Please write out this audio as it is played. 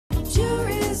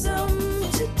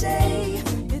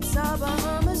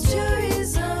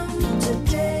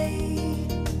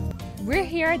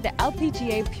here at the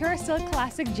LPGA Pure Silk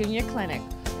Classic Junior Clinic,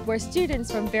 where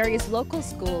students from various local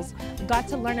schools got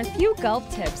to learn a few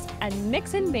golf tips and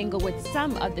mix and mingle with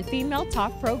some of the female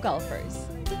top pro golfers.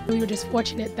 We were just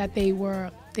fortunate that they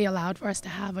allowed for us to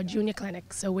have a junior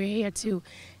clinic. So we're here to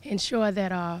ensure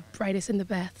that our brightest and the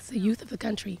best, the youth of the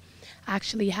country,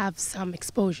 actually have some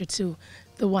exposure to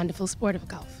the wonderful sport of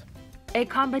golf. A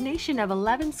combination of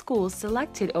 11 schools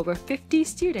selected over 50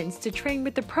 students to train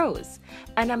with the pros,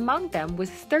 and among them was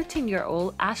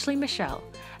 13-year-old Ashley Michelle,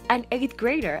 an 8th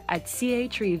grader at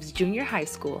C.H. Reeves Junior High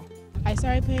School. I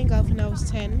started playing golf when I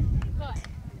was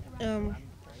 10.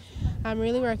 I'm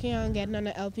really working on getting on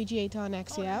the LPGA tour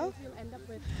next year.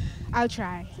 I'll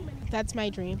try. That's my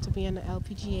dream, to be on the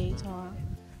LPGA tour.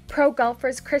 Pro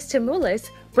golfers Chris Tamoulis,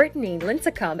 Brittany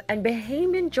Lincecum, and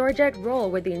Bahamian Georgette Roll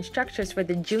were the instructors for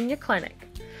the junior clinic.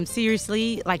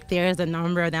 Seriously, like there's a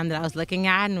number of them that I was looking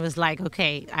at and was like,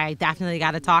 okay, I definitely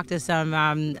got to talk to some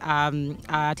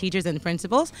teachers and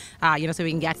principals, so we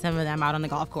can get some of them out on the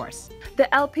golf course. The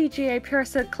LPGA Pure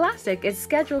Silk Classic is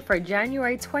scheduled for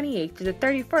January 28th to the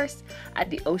 31st at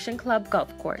the Ocean Club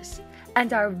Golf Course,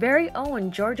 and our very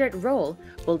own Georgette Roll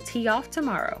will tee off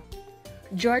tomorrow.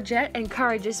 Georgette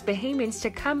encourages Bahamians to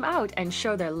come out and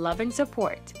show their love and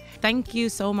support. Thank you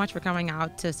so much for coming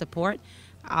out to support.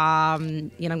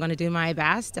 I'm going to do my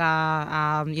best, so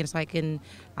I can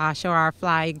show our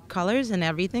flag colors and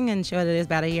everything and show that it is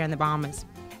better here in the Bahamas.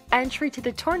 Entry to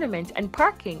the tournament and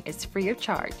parking is free of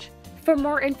charge. For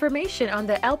more information on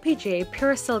the LPGA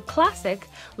Pure Silk Classic,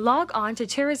 log on to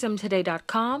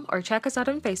tourismtoday.com or check us out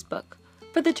on Facebook.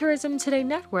 For the Tourism Today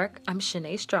Network, I'm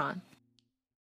Shanae Strawn.